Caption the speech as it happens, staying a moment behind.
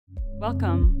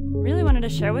Welcome. Really wanted to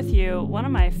share with you one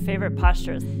of my favorite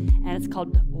postures, and it's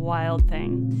called Wild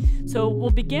Thing. So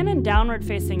we'll begin in downward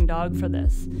facing dog for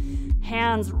this.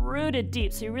 Hands rooted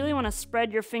deep, so you really want to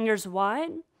spread your fingers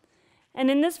wide. And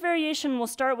in this variation, we'll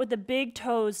start with the big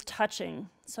toes touching.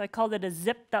 So I called it a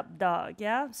zipped up dog,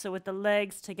 yeah? So with the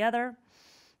legs together,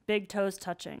 big toes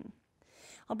touching.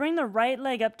 I'll bring the right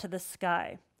leg up to the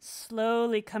sky,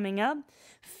 slowly coming up,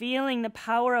 feeling the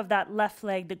power of that left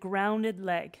leg, the grounded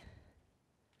leg.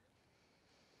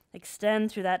 Extend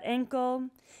through that ankle,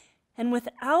 and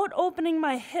without opening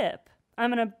my hip,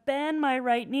 I'm going to bend my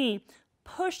right knee,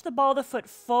 push the ball of the foot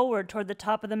forward toward the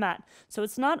top of the mat. So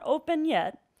it's not open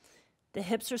yet. The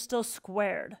hips are still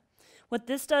squared. What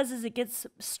this does is it gets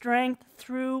strength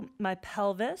through my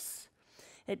pelvis.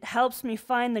 It helps me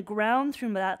find the ground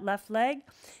through that left leg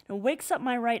and wakes up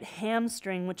my right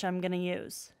hamstring, which I'm going to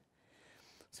use.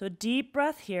 So a deep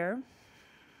breath here.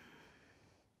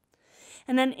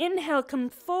 And then inhale, come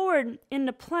forward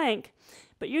into plank,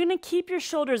 but you're going to keep your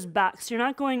shoulders back, so you're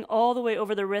not going all the way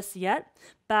over the wrists yet,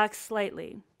 back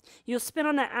slightly. You'll spin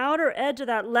on the outer edge of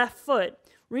that left foot,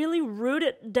 really root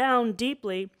it down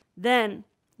deeply, then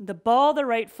the ball of the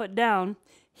right foot down.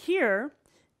 Here,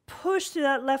 push through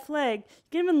that left leg.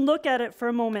 You can even look at it for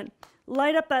a moment.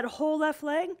 Light up that whole left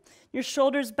leg, your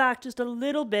shoulders back just a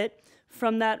little bit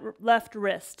from that left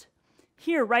wrist.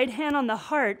 Here, right hand on the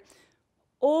heart,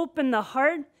 open the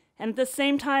heart, and at the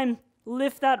same time,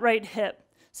 lift that right hip.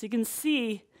 So you can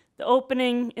see the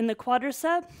opening in the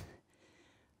quadricep,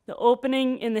 the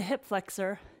opening in the hip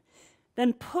flexor.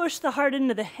 Then push the heart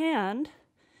into the hand,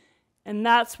 and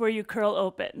that's where you curl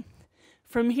open.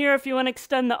 From here, if you want to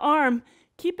extend the arm,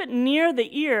 keep it near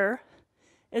the ear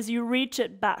as you reach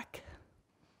it back.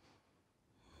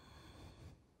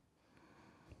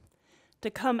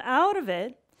 To come out of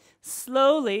it,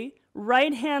 slowly,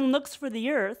 right hand looks for the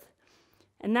earth,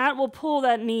 and that will pull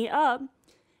that knee up,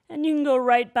 and you can go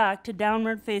right back to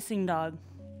downward facing dog.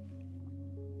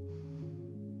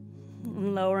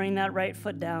 And lowering that right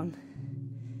foot down.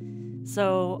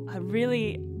 So I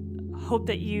really hope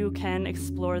that you can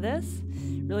explore this,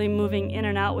 really moving in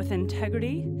and out with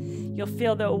integrity. You'll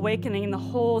feel the awakening in the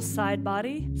whole side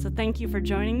body. So thank you for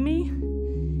joining me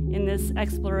in this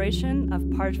exploration of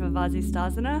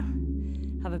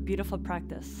Parshvavasistasana. Have a beautiful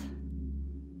practice.